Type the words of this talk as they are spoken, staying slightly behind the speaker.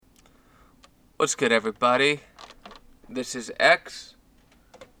What's good, everybody? This is X.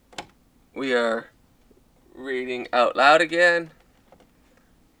 We are reading out loud again.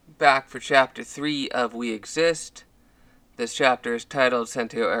 Back for chapter 3 of We Exist. This chapter is titled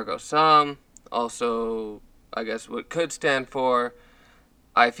Sentio Ergo Sum. Also, I guess what could stand for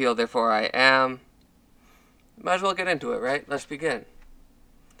I Feel Therefore I Am. Might as well get into it, right? Let's begin.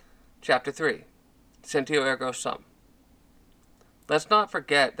 Chapter 3 Sentio Ergo Sum. Let's not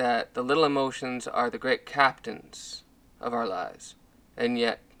forget that the little emotions are the great captains of our lives, and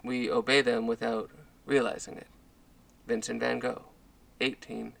yet we obey them without realizing it. Vincent van Gogh,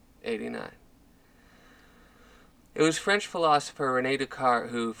 1889. It was French philosopher René Descartes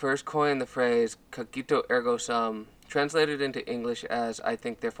who first coined the phrase cogito ergo sum, translated into English as I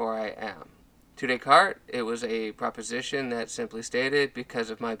think therefore I am. To Descartes, it was a proposition that simply stated, because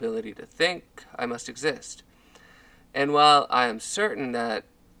of my ability to think, I must exist. And while I am certain that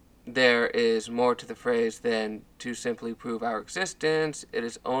there is more to the phrase than to simply prove our existence, it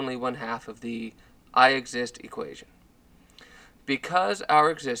is only one half of the I exist equation. Because our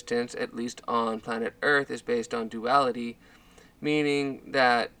existence, at least on planet Earth, is based on duality, meaning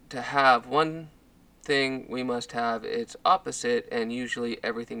that to have one thing we must have its opposite and usually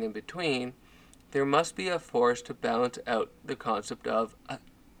everything in between, there must be a force to balance out the concept of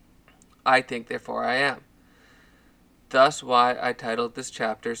I think therefore I am. Thus why I titled this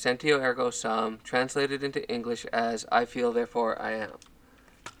chapter Sentio Ergo Sum, translated into English as I Feel Therefore I Am,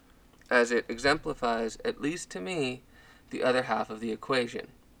 as it exemplifies, at least to me, the other half of the equation.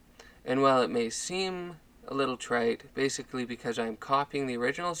 And while it may seem a little trite, basically because I am copying the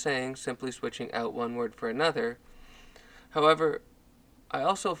original saying, simply switching out one word for another, however, I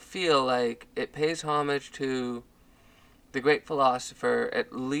also feel like it pays homage to the great philosopher,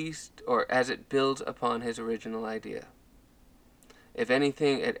 at least, or as it builds upon his original idea. If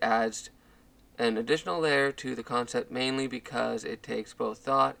anything, it adds an additional layer to the concept, mainly because it takes both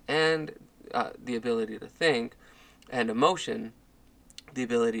thought and the ability to think, and emotion, the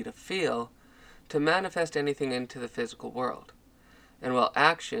ability to feel, to manifest anything into the physical world. And while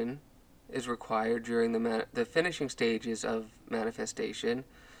action is required during the finishing stages of manifestation,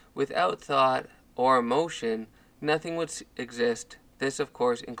 without thought or emotion, nothing would exist. This, of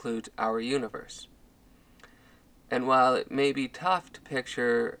course, includes our universe. And while it may be tough to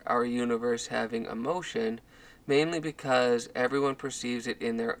picture our universe having emotion, mainly because everyone perceives it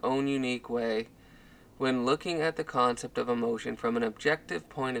in their own unique way, when looking at the concept of emotion from an objective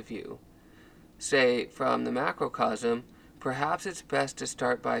point of view, say from the macrocosm, perhaps it's best to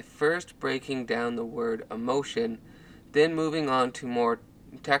start by first breaking down the word emotion, then moving on to more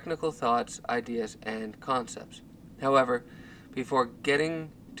technical thoughts, ideas, and concepts. However, before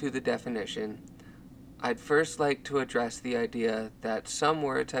getting to the definition, I'd first like to address the idea that some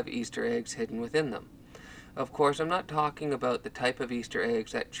words have Easter eggs hidden within them. Of course, I'm not talking about the type of Easter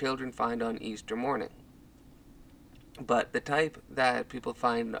eggs that children find on Easter morning, but the type that people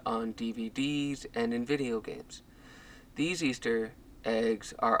find on DVDs and in video games. These Easter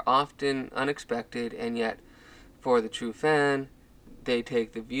eggs are often unexpected, and yet, for the true fan, they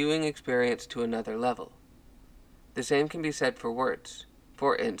take the viewing experience to another level. The same can be said for words.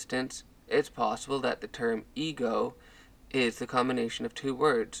 For instance, it's possible that the term ego is the combination of two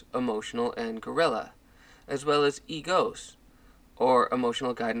words, emotional and gorilla, as well as egos, or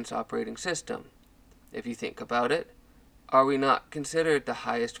emotional guidance operating system. If you think about it, are we not considered the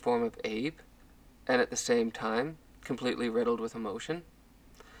highest form of ape, and at the same time, completely riddled with emotion?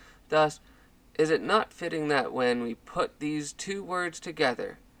 Thus, is it not fitting that when we put these two words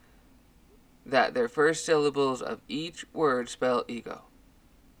together, that their first syllables of each word spell ego?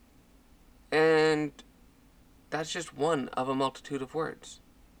 And that's just one of a multitude of words.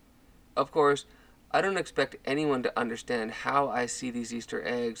 Of course, I don't expect anyone to understand how I see these Easter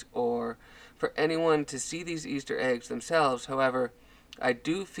eggs, or for anyone to see these Easter eggs themselves. However, I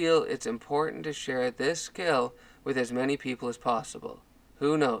do feel it's important to share this skill with as many people as possible.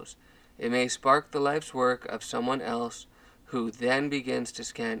 Who knows? It may spark the life's work of someone else, who then begins to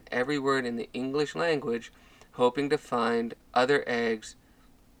scan every word in the English language, hoping to find other eggs,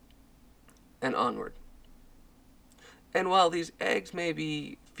 and onward. And while these eggs may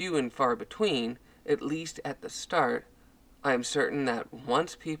be few and far between, at least at the start, I am certain that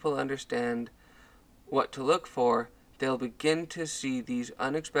once people understand what to look for, they'll begin to see these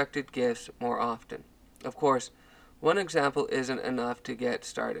unexpected gifts more often. Of course, one example isn't enough to get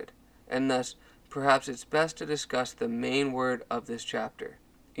started, and thus perhaps it's best to discuss the main word of this chapter,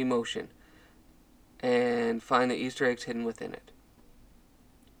 emotion, and find the Easter eggs hidden within it.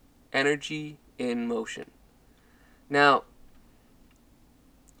 Energy in motion. Now,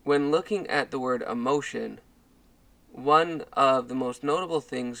 When looking at the word emotion, one of the most notable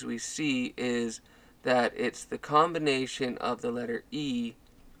things we see is that it's the combination of the letter E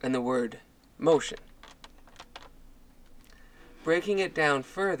and the word motion. Breaking it down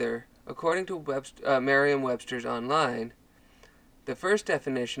further, according to Merriam-Webster's Online, the first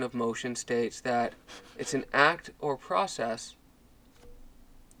definition of motion states that it's an act or process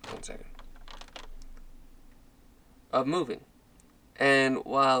of moving. And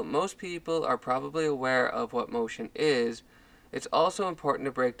while most people are probably aware of what motion is, it's also important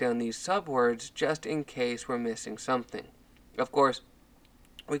to break down these subwords just in case we're missing something. Of course,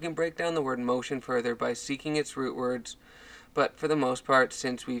 we can break down the word motion further by seeking its root words, but for the most part,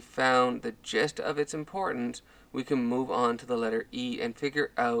 since we've found the gist of its importance, we can move on to the letter E and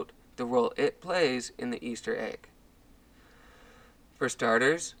figure out the role it plays in the Easter egg. For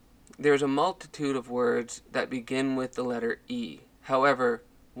starters, there's a multitude of words that begin with the letter E. However,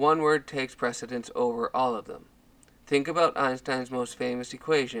 one word takes precedence over all of them. Think about Einstein's most famous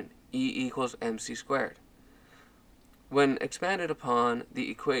equation, E equals mc squared. When expanded upon,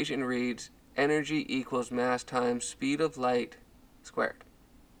 the equation reads energy equals mass times speed of light squared.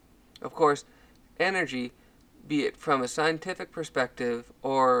 Of course, energy, be it from a scientific perspective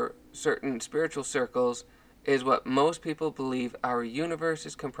or certain spiritual circles, is what most people believe our universe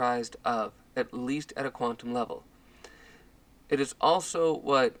is comprised of, at least at a quantum level. It is also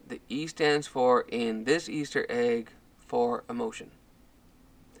what the E stands for in this Easter egg for emotion.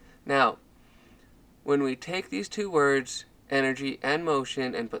 Now, when we take these two words, energy and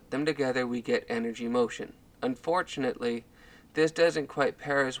motion, and put them together, we get energy motion. Unfortunately, this doesn't quite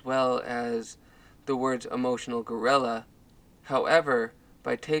pair as well as the words emotional gorilla. However,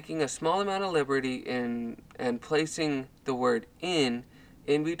 by taking a small amount of liberty and placing the word in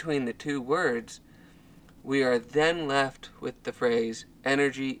between the two words, we are then left with the phrase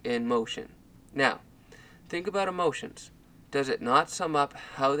energy in motion. Now, think about emotions. Does it not sum up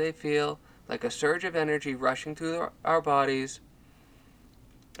how they feel, like a surge of energy rushing through our bodies,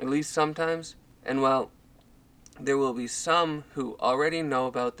 at least sometimes? And well, there will be some who already know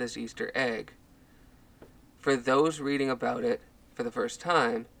about this Easter egg. For those reading about it for the first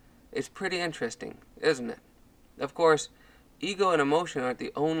time, it's pretty interesting, isn't it? Of course, ego and emotion aren't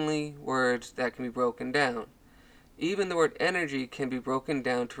the only words that can be broken down. Even the word energy can be broken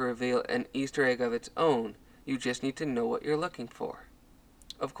down to reveal an Easter egg of its own. You just need to know what you're looking for.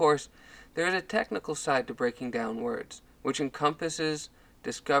 Of course, there is a technical side to breaking down words, which encompasses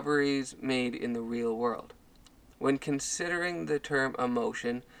discoveries made in the real world. When considering the term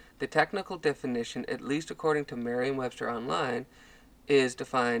emotion, the technical definition, at least according to Merriam-Webster Online, is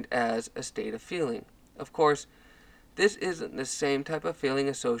defined as a state of feeling. Of course, this isn't the same type of feeling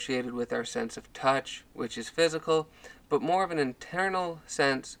associated with our sense of touch, which is physical, but more of an internal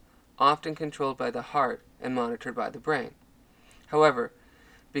sense, often controlled by the heart and monitored by the brain. However,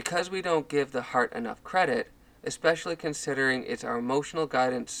 because we don't give the heart enough credit, especially considering it's our emotional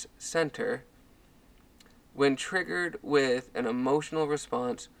guidance center, when triggered with an emotional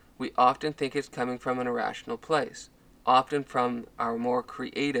response, we often think it's coming from an irrational place, often from our more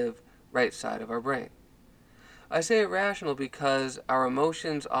creative right side of our brain. I say irrational because our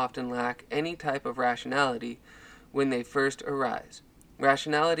emotions often lack any type of rationality when they first arise.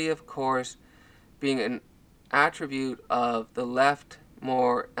 Rationality, of course, being an attribute of the left,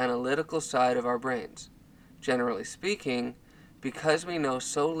 more analytical side of our brains. Generally speaking, because we know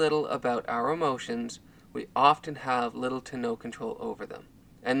so little about our emotions, we often have little to no control over them.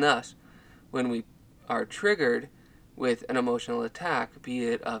 And thus, when we are triggered with an emotional attack, be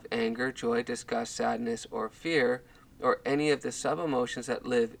it of anger, joy, disgust, sadness, or fear, or any of the sub-emotions that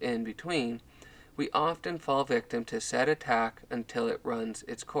live in between, we often fall victim to said attack until it runs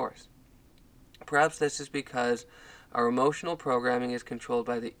its course. Perhaps this is because our emotional programming is controlled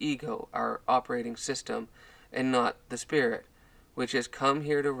by the ego, our operating system, and not the spirit, which has come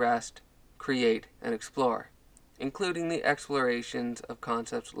here to rest, create, and explore, including the explorations of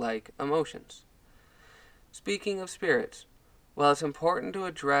concepts like emotions. Speaking of spirits, while it's important to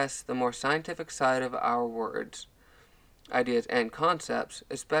address the more scientific side of our words, ideas, and concepts,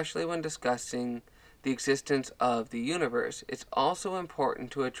 especially when discussing the existence of the universe, it's also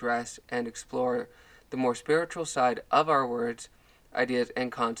important to address and explore the more spiritual side of our words, ideas,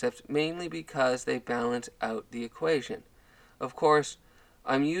 and concepts, mainly because they balance out the equation. Of course,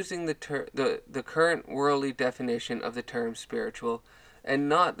 I'm using the current worldly definition of the term spiritual, and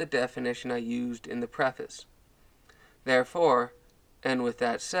not the definition I used in the preface. Therefore, and with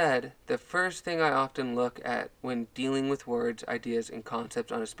that said, the first thing I often look at when dealing with words, ideas, and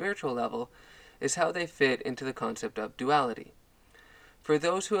concepts on a spiritual level is how they fit into the concept of duality. For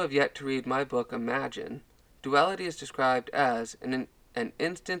those who have yet to read my book, Imagine, duality is described as an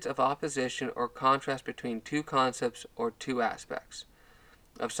instance of opposition or contrast between two concepts or two aspects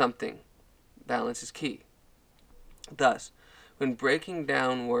of something. Balance is key. Thus, when breaking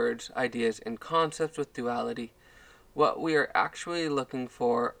down words, ideas, and concepts with duality, what we are actually looking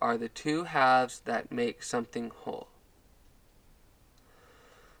for are the two halves that make something whole.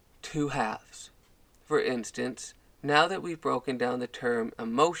 Two halves. For instance, now that we've broken down the term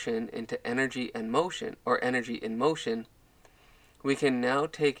emotion into energy and motion, or energy in motion, we can now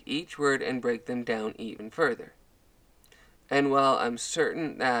take each word and break them down even further. And while I'm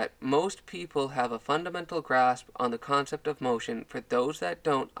certain that most people have a fundamental grasp on the concept of motion, for those that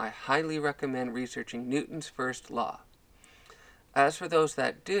don't, I highly recommend researching Newton's first law. As for those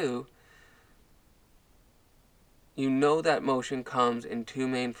that do, you know that motion comes in two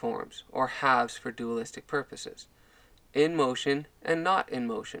main forms, or halves for dualistic purposes: in motion and not in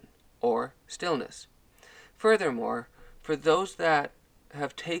motion, or stillness. Furthermore, for those that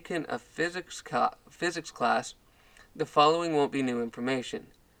have taken a physics class, the following won't be new information.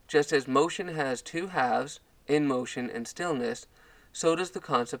 Just as motion has two halves, in motion and stillness, so does the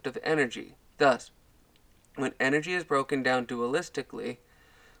concept of energy. Thus, when energy is broken down dualistically,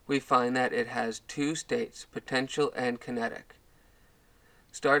 we find that it has two states, potential and kinetic.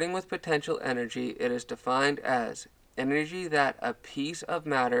 Starting with potential energy, it is defined as energy that a piece of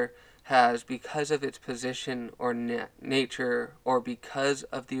matter has because of its position or nature, or because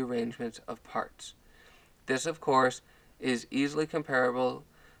of the arrangements of parts. This, of course, is easily comparable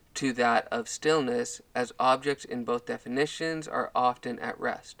to that of stillness, as objects in both definitions are often at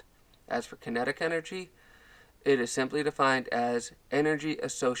rest. As for kinetic energy, it is simply defined as energy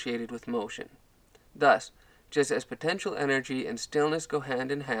associated with motion. Thus, just as potential energy and stillness go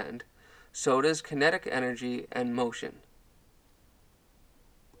hand in hand, so does kinetic energy and motion.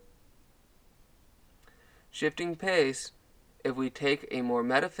 Shifting pace, if we take a more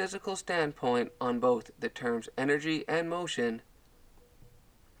metaphysical standpoint on both the terms energy and motion,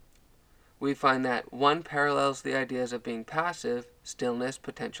 we find that one parallels the ideas of being passive, stillness,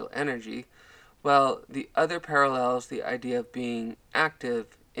 potential energy, while the other parallels the idea of being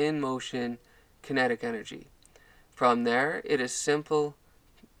active, in motion, kinetic energy. From there, it is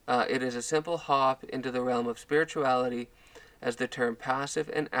a simple hop into the realm of spirituality, as the term passive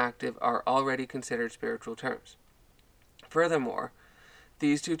and active are already considered spiritual terms. Furthermore,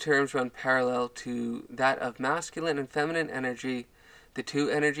 these two terms run parallel to that of masculine and feminine energy, the two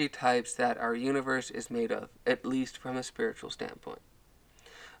energy types that our universe is made of, at least from a spiritual standpoint.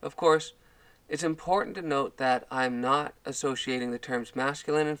 Of course, it's important to note that I'm not associating the terms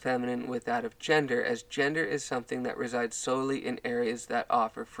masculine and feminine with that of gender, as gender is something that resides solely in areas that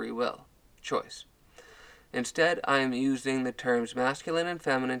offer free will, choice. Instead, I am using the terms masculine and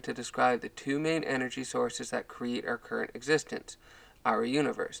feminine to describe the two main energy sources that create our current existence, our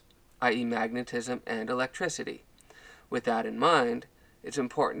universe, i.e. magnetism and electricity. With that in mind, it's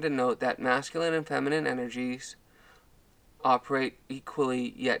important to note that masculine and feminine energies operate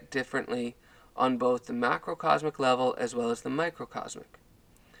equally yet differently on both the macrocosmic level as well as the microcosmic.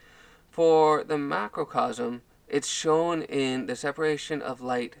 For the macrocosm, it's shown in the separation of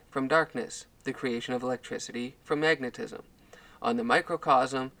light from darkness, the creation of electricity from magnetism. On the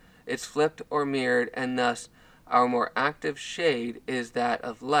microcosm, it's flipped or mirrored, and thus our more active shade is that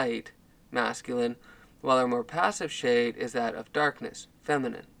of light, masculine, while our more passive shade is that of darkness,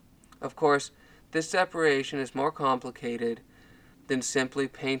 feminine. Of course, this separation is more complicated than simply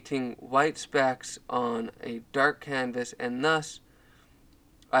painting white specks on a dark canvas, and thus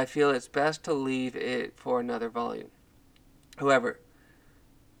I feel it's best to leave it for another volume. However,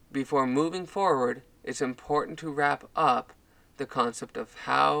 before moving forward, it's important to wrap up the concept of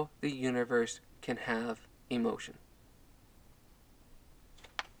how the universe can have emotion.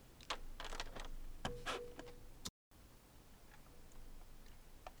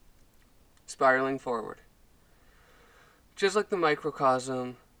 Spiraling forward. Just like the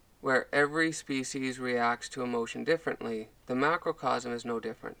microcosm, where every species reacts to emotion differently, the macrocosm is no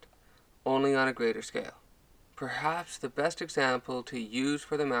different, only on a greater scale. Perhaps the best example to use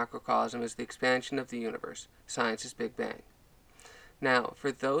for the macrocosm is the expansion of the universe, science's Big Bang. Now,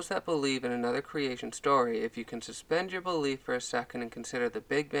 for those that believe in another creation story, if you can suspend your belief for a second and consider the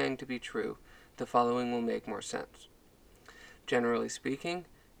Big Bang to be true, the following will make more sense. Generally speaking,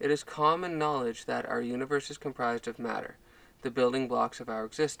 it is common knowledge that our universe is comprised of matter, the building blocks of our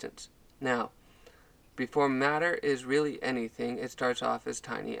existence. Now, before matter is really anything, it starts off as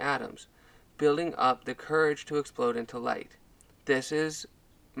tiny atoms, building up the courage to explode into light. This is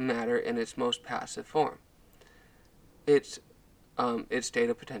matter in its most passive form. It's its state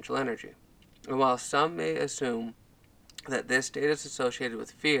of potential energy. And while some may assume that this state is associated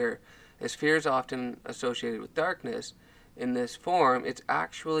with fear, as fear is often associated with darkness, in this form, it's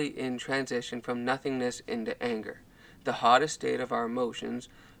actually in transition from nothingness into anger, the hottest state of our emotions.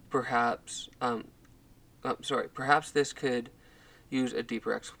 Perhaps this could use a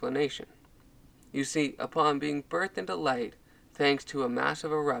deeper explanation. You see, upon being birthed into light, thanks to a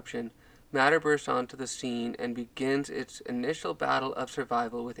massive eruption, matter bursts onto the scene and begins its initial battle of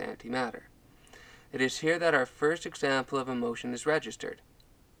survival with antimatter. It is here that our first example of emotion is registered: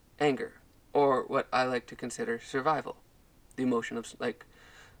 anger, or what I like to consider survival. The emotion of,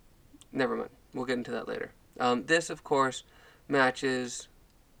 never mind, we'll get into that later. This, of course, matches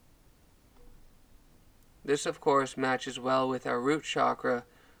well with our root chakra,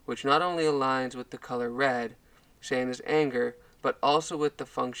 which not only aligns with the color red, same as anger, but also with the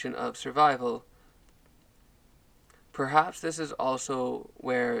function of survival. Perhaps this is also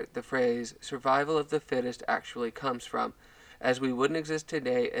where the phrase survival of the fittest actually comes from, as we wouldn't exist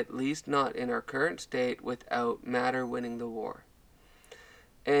today, at least not in our current state, without matter winning the war.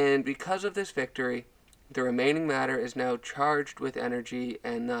 And because of this victory, the remaining matter is now charged with energy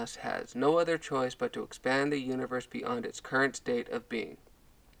and thus has no other choice but to expand the universe beyond its current state of being.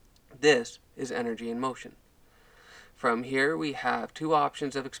 This is energy in motion. From here we have two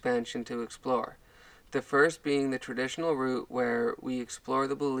options of expansion to explore. The first being the traditional route, where we explore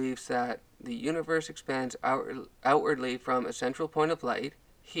the beliefs that the universe expands outwardly from a central point of light,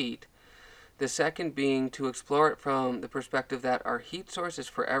 heat. The second being to explore it from the perspective that our heat source is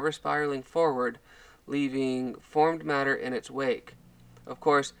forever spiraling forward, leaving formed matter in its wake. Of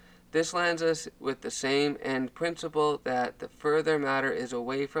course, this lands us with the same end principle, that the further matter is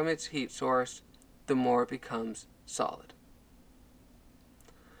away from its heat source, the more it becomes solid.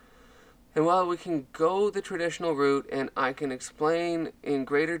 And while we can go the traditional route, and I can explain in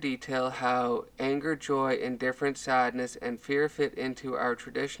greater detail how anger, joy, indifference, sadness, and fear fit into our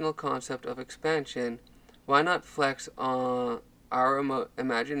traditional concept of expansion, why not flex on our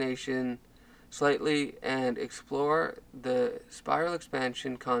imagination slightly and explore the spiral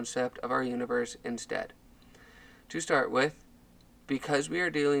expansion concept of our universe instead? To start with, because we are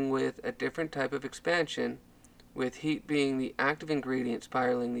dealing with a different type of expansion, with heat being the active ingredient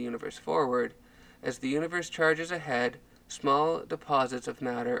spiraling the universe forward, as the universe charges ahead, small deposits of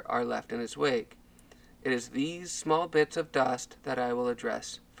matter are left in its wake. It is these small bits of dust that I will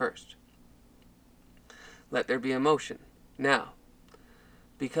address first. Let there be a motion. Now,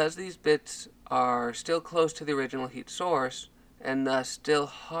 because these bits are still close to the original heat source, and thus still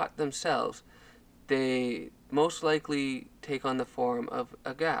hot themselves, they most likely take on the form of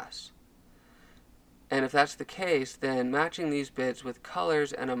a gas. And if that's the case, then matching these bits with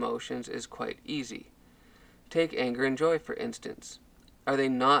colors and emotions is quite easy. Take anger and joy, for instance. Are they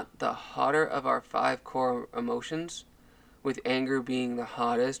not the hotter of our 5 core emotions? With anger being the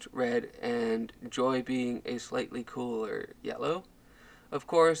hottest, red, and joy being a slightly cooler yellow? Of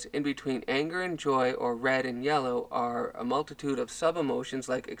course, in between anger and joy, or red and yellow, are a multitude of sub-emotions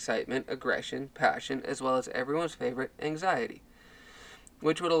like excitement, aggression, passion, as well as everyone's favorite, anxiety,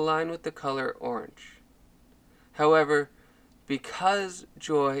 which would align with the color orange. However, because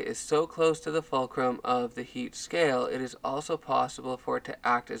joy is so close to the fulcrum of the heat scale, it is also possible for it to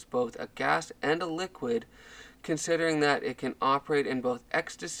act as both a gas and a liquid, considering that it can operate in both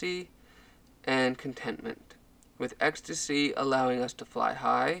ecstasy and contentment, with ecstasy allowing us to fly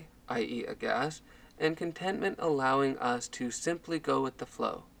high, i.e. a gas, and contentment allowing us to simply go with the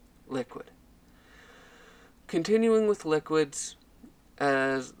flow, liquid. Continuing with liquids,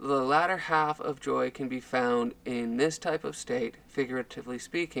 as the latter half of joy can be found in this type of state, figuratively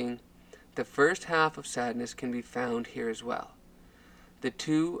speaking, the first half of sadness can be found here as well. The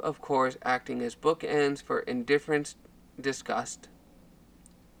two, of course, acting as bookends for indifference, disgust.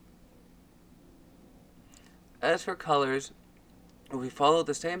 As for colors, we follow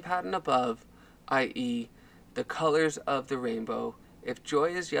the same pattern above, i.e., the colors of the rainbow. If joy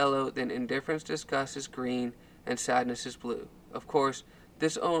is yellow, then indifference, disgust is green, and sadness is blue. Of course,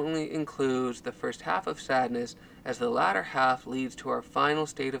 this only includes the first half of sadness, as the latter half leads to our final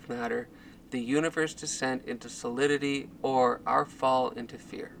state of matter, the universe descent into solidity, or our fall into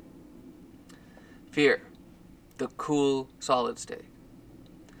fear. Fear, the cool, solid state.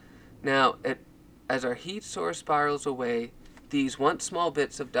 Now, as our heat source spirals away, these once small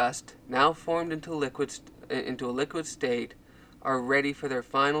bits of dust, now formed into a liquid state, are ready for their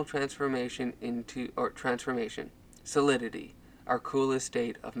final transformation solidity, our coolest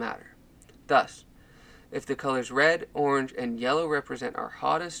state of matter. Thus, if the colors red, orange, and yellow represent our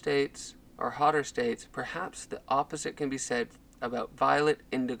hotter states, perhaps the opposite can be said about violet,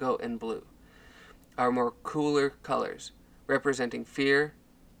 indigo, and blue, our more cooler colors, representing fear,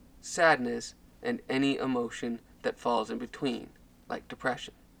 sadness, and any emotion that falls in between, like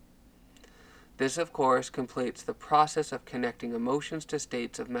depression. This, of course, completes the process of connecting emotions to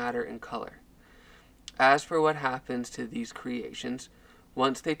states of matter and color. As for what happens to these creations,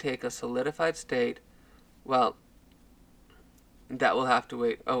 once they take a solidified state, well, that will have to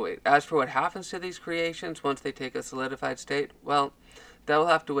wait. Oh, wait. As for what happens to these creations once they take a solidified state, well, that will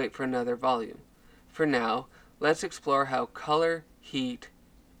have to wait for another volume. For now, let's explore how color, heat,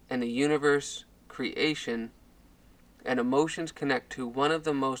 and the universe, creation, and emotions connect to one of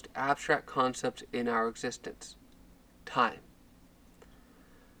the most abstract concepts in our existence: time.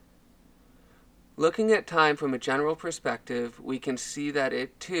 Looking at time from a general perspective, we can see that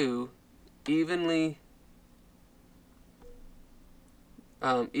it too it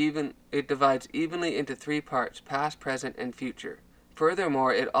divides evenly into three parts: past, present, and future.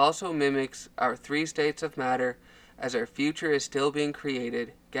 Furthermore, it also mimics our three states of matter, as our future is still being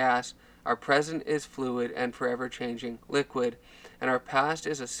created, gas, our present is fluid and forever changing, liquid, and our past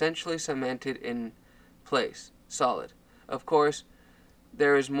is essentially cemented in place, solid. Of course,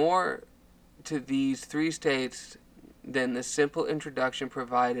 there is more to these three states than the simple introduction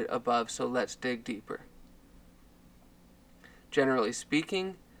provided above, so let's dig deeper. Generally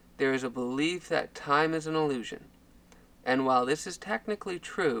speaking, there is a belief that time is an illusion. And while this is technically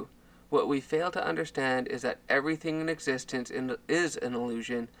true, what we fail to understand is that everything in existence is an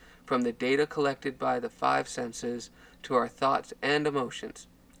illusion, from the data collected by the five senses to our thoughts and emotions.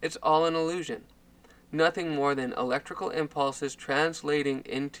 It's all an illusion. Nothing more than electrical impulses translating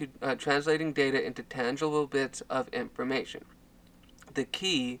data into tangible bits of information. The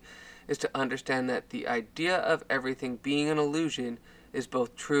key is to understand that the idea of everything being an illusion is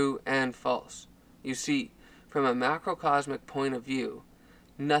both true and false. You see, from a macrocosmic point of view,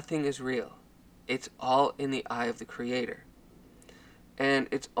 nothing is real. It's all in the eye of the Creator. And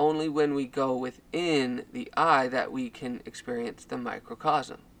it's only when we go within the eye that we can experience the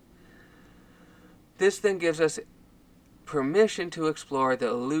microcosm. This then gives us permission to explore the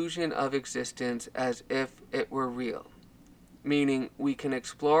illusion of existence as if it were real, meaning we can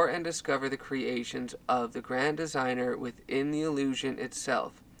explore and discover the creations of the grand designer within the illusion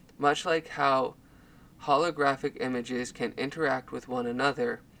itself, much like how holographic images can interact with one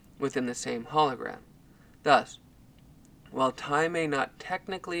another within the same hologram. Thus, while time may not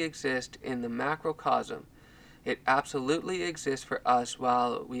technically exist in the macrocosm, it absolutely exists for us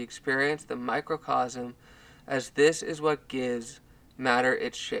while we experience the microcosm, as this is what gives matter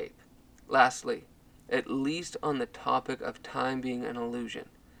its shape. Lastly, at least on the topic of time being an illusion,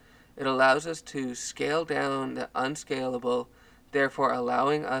 it allows us to scale down the unscalable, therefore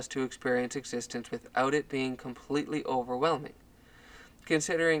allowing us to experience existence without it being completely overwhelming,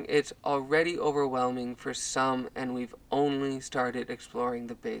 considering it's already overwhelming for some and we've only started exploring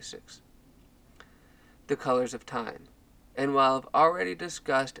the basics. The colors of time. And while I've already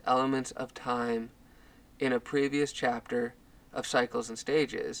discussed elements of time in a previous chapter of cycles and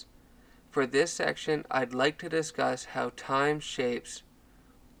stages, for this section I'd like to discuss how time shapes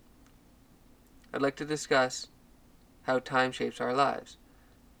our lives.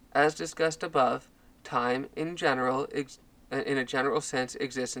 As discussed above, time in a general sense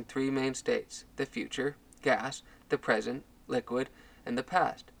exists in three main states: the future, gas; the present, liquid; and the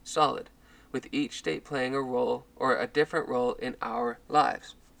past, solid, with each state playing a role or a different role in our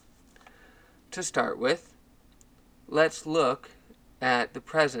lives. To start with, let's look at the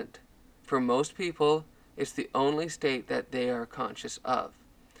present. For most people, it's the only state that they are conscious of.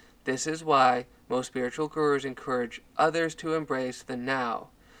 This is why most spiritual gurus encourage others to embrace the now,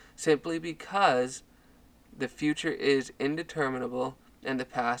 simply because the future is indeterminable and the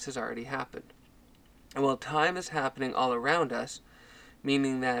past has already happened. And while time is happening all around us,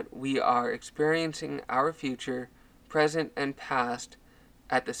 meaning that we are experiencing our future, present, and past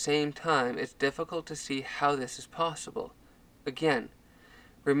at the same time, it's difficult to see how this is possible. Again,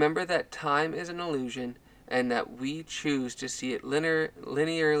 remember that time is an illusion and that we choose to see it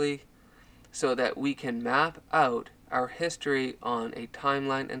linearly so that we can map out our history on a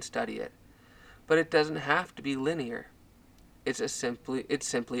timeline and study it. But it doesn't have to be linear. It's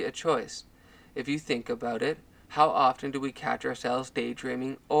simply a choice. If you think about it, how often do we catch ourselves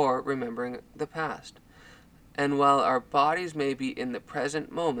daydreaming or remembering the past? And while our bodies may be in the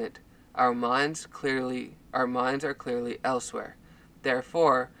present moment, our minds are clearly elsewhere.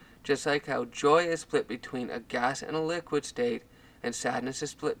 Therefore, just like how joy is split between a gas and a liquid state, and sadness is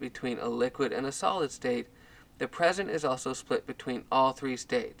split between a liquid and a solid state, the present is also split between all three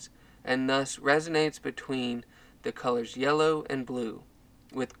states, and thus resonates between the colors yellow and blue,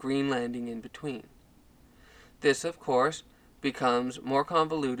 with green landing in between. This, of course, becomes more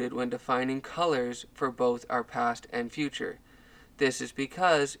convoluted when defining colors for both our past and future. This is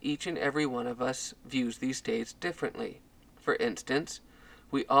because each and every one of us views these states differently. For instance,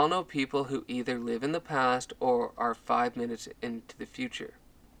 we all know people who either live in the past or are 5 minutes into the future.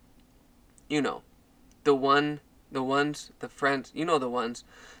 You know, the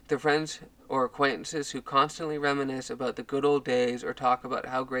friends or acquaintances who constantly reminisce about the good old days or talk about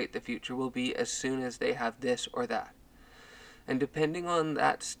how great the future will be as soon as they have this or that. And depending on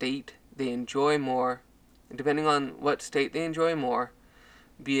what state they enjoy more,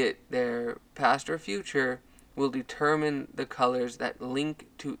 be it their past or future, will determine the colors that link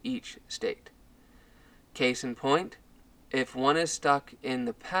to each state. Case in point, if one is stuck in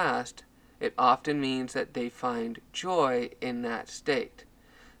the past, it often means that they find joy in that state.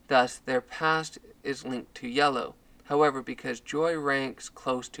 Thus, their past is linked to yellow. However, because joy ranks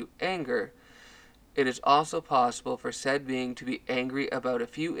close to anger, it is also possible for said being to be angry about a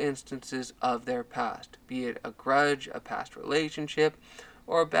few instances of their past, be it a grudge, a past relationship,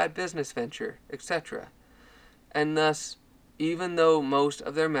 or a bad business venture, etc. And thus, even though most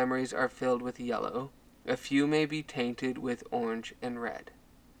of their memories are filled with yellow, a few may be tainted with orange and red.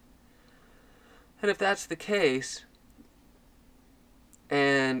 And if that's the case,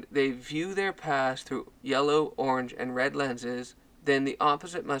 and they view their past through yellow, orange, and red lenses, then the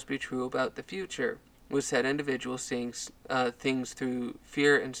opposite must be true about the future, with said individuals seeing things through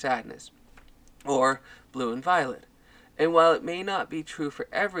fear and sadness, or blue and violet. And while it may not be true for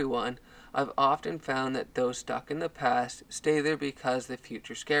everyone, I've often found that those stuck in the past stay there because the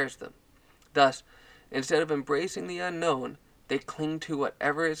future scares them. Thus, instead of embracing the unknown, they cling to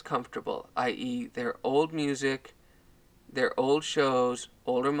whatever is comfortable, i.e. their old music, their old shows,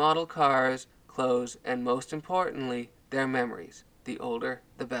 older model cars, clothes, and most importantly, their memories. The older,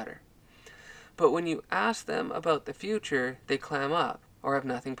 the better. But when you ask them about the future, they clam up, or have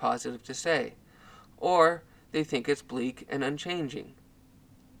nothing positive to say, or they think it's bleak and unchanging.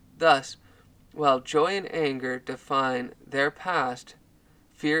 Thus, while joy and anger define their past,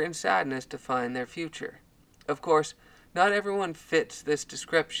 fear and sadness define their future. Of course, not everyone fits this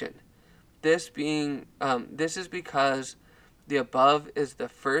description. This is because the above is the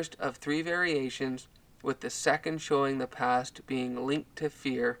first of 3 variations, with the second showing the past being linked to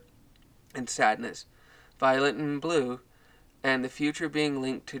fear and sadness, violet and blue, and the future being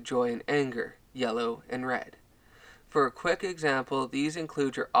linked to joy and anger, yellow and red. For a quick example, these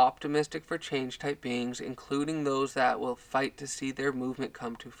include your optimistic for change type beings, including those that will fight to see their movement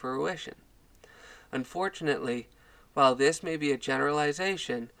come to fruition. Unfortunately, while this may be a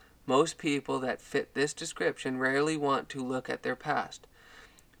generalization, most people that fit this description rarely want to look at their past.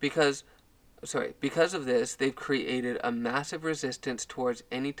 Because of this, they've created a massive resistance towards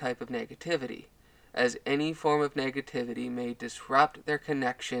any type of negativity, as any form of negativity may disrupt their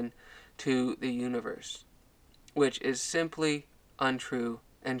connection to the universe, which is simply untrue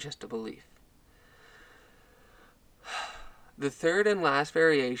and just a belief. The third and last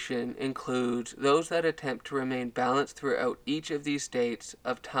variation includes those that attempt to remain balanced throughout each of these states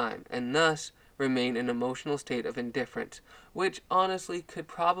of time, and thus remain in an emotional state of indifference, which honestly could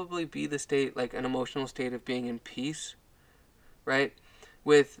probably be the state, like an emotional state of being in peace, right?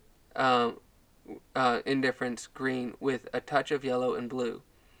 With indifference, green, with a touch of yellow and blue,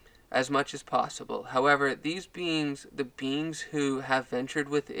 as much as possible. However, these beings, the beings who have ventured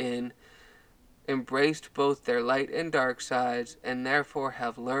within, embraced both their light and dark sides, and therefore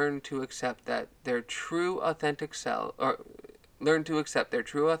have learned to accept their true authentic selves,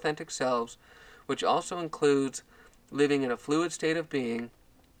 which also includes living in a fluid state of being.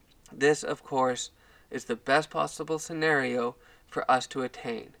 This, of course, is the best possible scenario for us to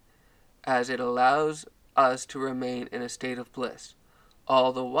attain, as it allows us to remain in a state of bliss,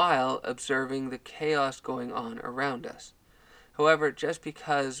 all the while observing the chaos going on around us. However, just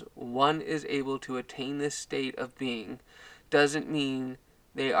because one is able to attain this state of being doesn't mean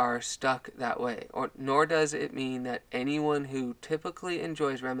they are stuck that way, nor does it mean that anyone who typically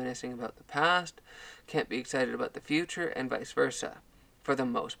enjoys reminiscing about the past can't be excited about the future, and vice versa. For the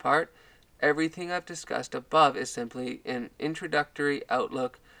most part, everything I've discussed above is simply an introductory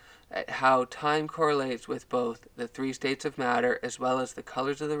outlook at how time correlates with both the 3 states of matter as well as the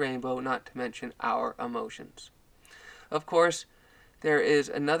colors of the rainbow, not to mention our emotions. Of course, there is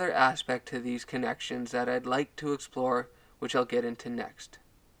another aspect to these connections that I'd like to explore, which I'll get into next.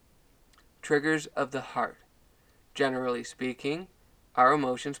 Triggers of the heart. Generally speaking, our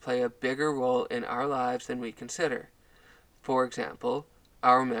emotions play a bigger role in our lives than we consider. For example,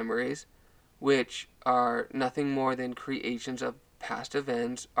 our memories, which are nothing more than creations of past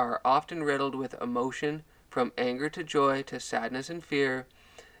events, are often riddled with emotion from anger to joy to sadness and fear,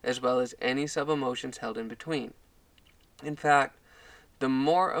 as well as any sub-emotions held in between. In fact, the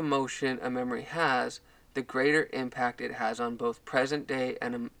more emotion a memory has, the greater impact it has on both present day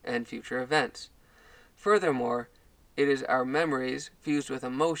and future events. Furthermore, it is our memories fused with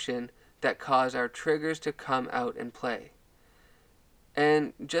emotion that cause our triggers to come out and play.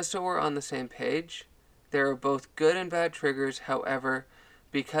 And just so we're on the same page, there are both good and bad triggers. However,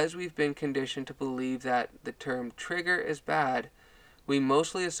 because we've been conditioned to believe that the term trigger is bad, we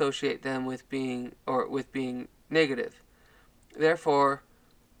mostly associate them with being negative. Therefore,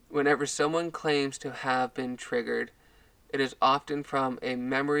 whenever someone claims to have been triggered, it is often from a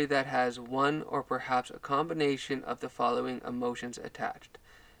memory that has one or perhaps a combination of the following emotions attached: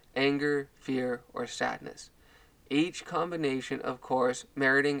 anger, fear, or sadness. Each combination, of course,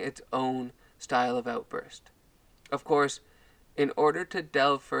 meriting its own style of outburst. Of course, in order to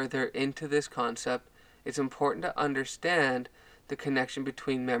delve further into this concept, it's important to understand the connection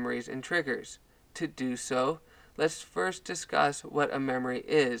between memories and triggers. To do so, let's first discuss what a memory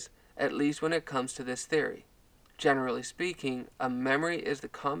is, at least when it comes to this theory. Generally speaking, a memory is the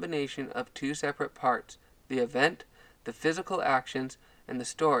combination of two separate parts: the event, the physical actions, and the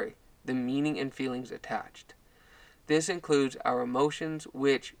story, the meaning and feelings attached. This includes our emotions,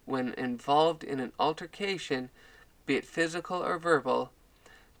 which, when involved in an altercation, be it physical or verbal,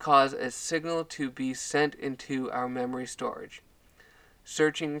 cause a signal to be sent into our memory storage,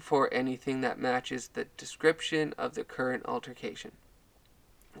 searching for anything that matches the description of the current altercation.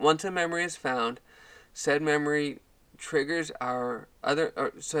 Once a memory is found, said memory triggers other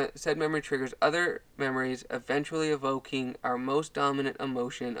memories, eventually evoking our most dominant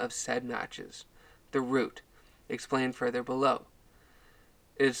emotion of said matches, the root, explained further below.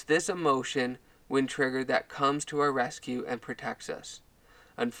 It is this emotion, when triggered, that comes to our rescue and protects us.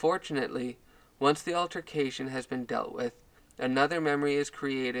 Unfortunately, once the altercation has been dealt with, another memory is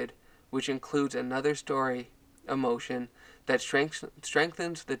created, which includes another story, emotion, that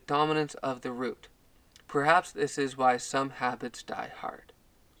strengthens the dominance of the root. Perhaps this is why some habits die hard.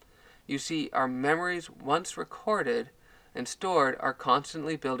 You see, our memories, once recorded and stored, are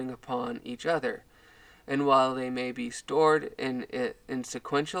constantly building upon each other, and while they may be stored in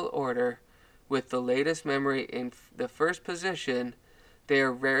sequential order, with the latest memory in the first position, they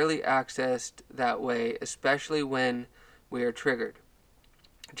are rarely accessed that way, especially when we are triggered.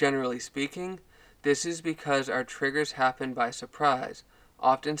 Generally speaking, this is because our triggers happen by surprise,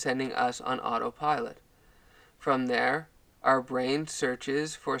 often sending us on autopilot. From there, our brain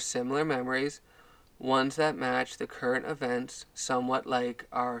searches for similar memories, ones that match the current events, somewhat like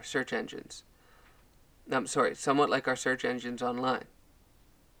our search engines online.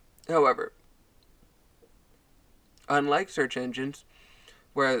 However, unlike search engines,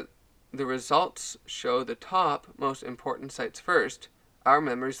 where the results show the top most important sites first, our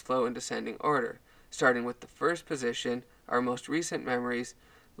memories flow in descending order, starting with the first position, our most recent memories,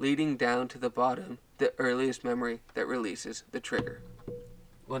 leading down to the bottom, the earliest memory that releases the trigger.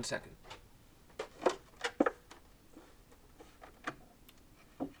 1 second.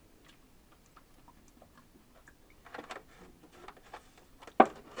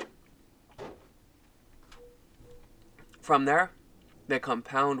 From there, they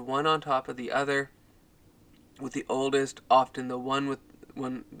compound one on top of the other, with the oldest often the one with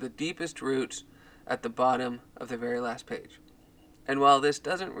the deepest roots at the bottom of the very last page. And while this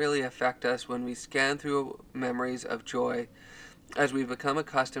doesn't really affect us when we scan through memories of joy, as we become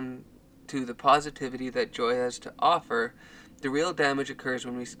accustomed to the positivity that joy has to offer, the real damage occurs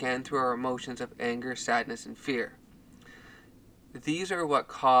when we scan through our emotions of anger, sadness, and fear. These are what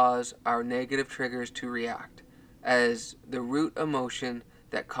cause our negative triggers to react, as the root emotion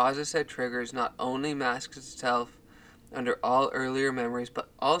that causes said triggers not only masks itself under all earlier memories, but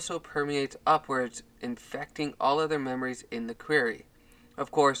also permeates upwards, infecting all other memories in the query. Of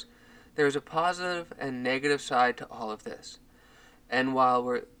course, there is a positive and negative side to all of this. And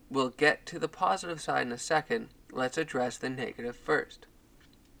while we'll get to the positive side in a second, let's address the negative first.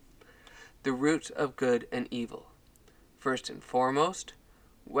 The roots of good and evil. First and foremost,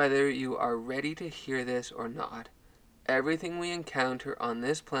 whether you are ready to hear this or not, everything we encounter on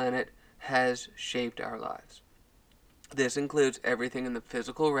this planet has shaped our lives. This includes everything in the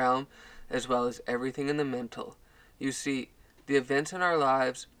physical realm as well as everything in the mental. You see, the events in our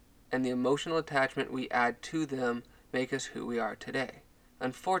lives and the emotional attachment we add to them make us who we are today.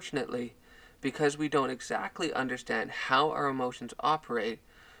 Unfortunately, because we don't exactly understand how our emotions operate,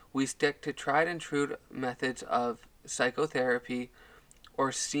 we stick to tried and true methods of psychotherapy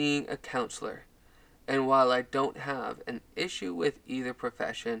or seeing a counselor. And while I don't have an issue with either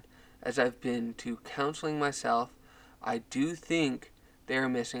profession, as I've been to counseling myself, I do think they are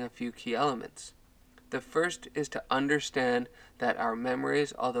missing a few key elements. The first is to understand that our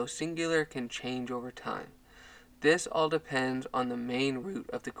memories, although singular, can change over time. This all depends on the main root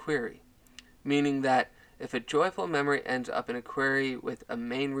of the query, meaning that if a joyful memory ends up in a query with a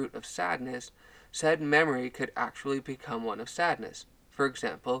main root of sadness, said memory could actually become one of sadness. For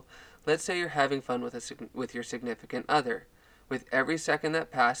example, let's say you're having fun with your significant other. With every second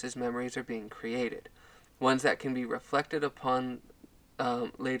that passes, memories are being created, ones that can be reflected upon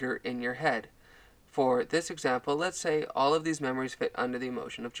later in your head. For this example, let's say all of these memories fit under the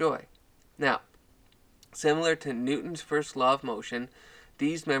emotion of joy. Now, similar to Newton's first law of motion,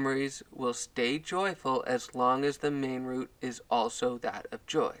 these memories will stay joyful as long as the main root is also that of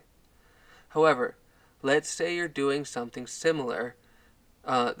joy. However, let's say you're doing something similar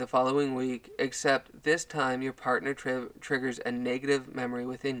the following week, except this time your partner triggers a negative memory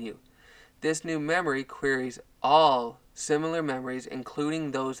within you. This new memory queries all similar memories,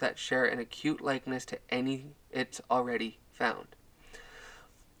 including those that share an acute likeness to any it's already found,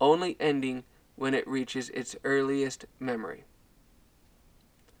 only ending when it reaches its earliest memory.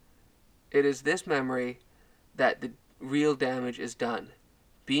 It is this memory that the real damage is done.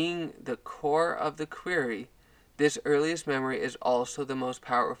 Being the core of the query, this earliest memory is also the most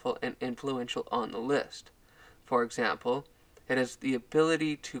powerful and influential on the list. For example, it has the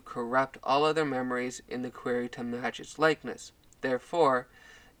ability to corrupt all other memories in the query to match its likeness. Therefore,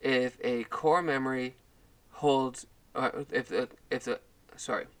 if a core holds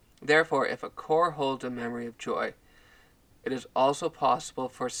a memory of joy, it is also possible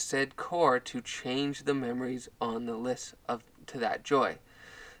for said core to change the memories on the list to that joy.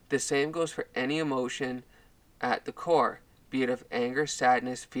 The same goes for any emotion at the core, be it of anger,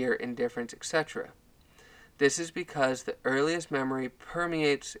 sadness, fear, indifference, etc. This is because the earliest memory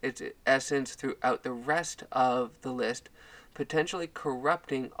permeates its essence throughout the rest of the list, potentially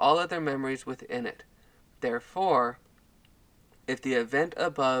corrupting all other memories within it. Therefore, if the event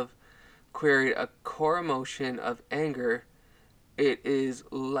above queried a core emotion of anger, it is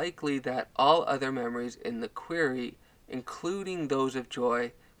likely that all other memories in the query, including those of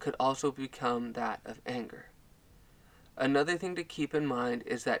joy, could also become that of anger. Another thing to keep in mind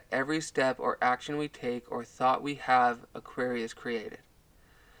is that every step or action we take or thought we have, a query is created.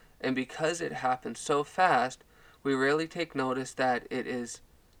 And because it happens so fast, we rarely take notice that it is,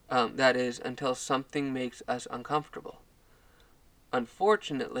 until something makes us uncomfortable.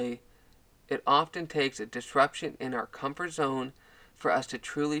 Unfortunately, it often takes a disruption in our comfort zone for us to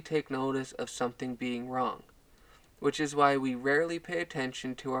truly take notice of something being wrong, which is why we rarely pay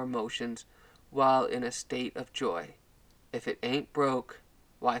attention to our emotions while in a state of joy. If it ain't broke,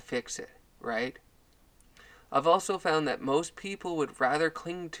 why fix it, right? I've also found that most people would rather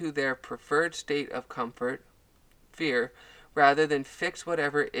cling to their preferred state of comfort, fear, rather than fix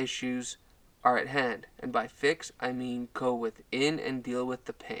whatever issues are at hand. And by fix, I mean go within and deal with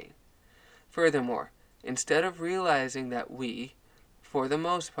the pain. Furthermore, instead of realizing that we, for the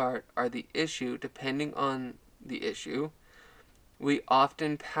most part, are the issue depending on the issue, we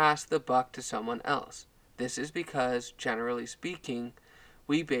often pass the buck to someone else. This is because, generally speaking,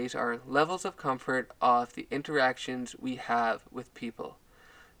 we base our levels of comfort off the interactions we have with people,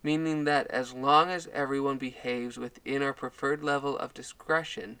 meaning that as long as everyone behaves within our preferred level of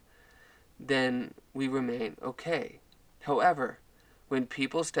discretion, then we remain okay. However, when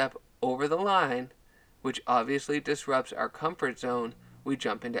people step over the line, which obviously disrupts our comfort zone, we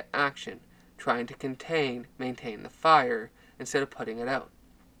jump into action, trying to maintain the fire, instead of putting it out.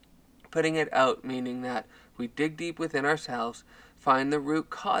 Putting it out meaning that we dig deep within ourselves, find the root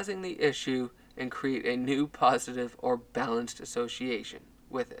causing the issue, and create a new positive or balanced association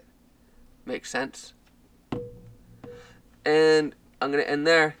with it. Make sense? And I'm going to end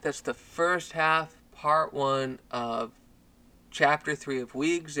there. That's the first half, part 1 of chapter 3 of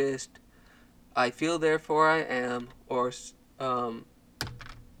We Exist, I Feel Therefore I Am, or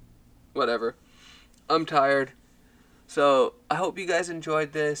whatever. I'm tired. So I hope you guys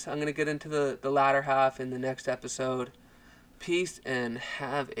enjoyed this. I'm going to get into the latter half in the next episode. Peace and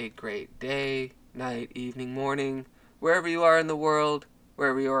have a great day, night, evening, morning, wherever you are in the world,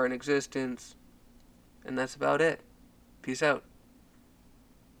 wherever you are in existence. And that's about it. Peace out.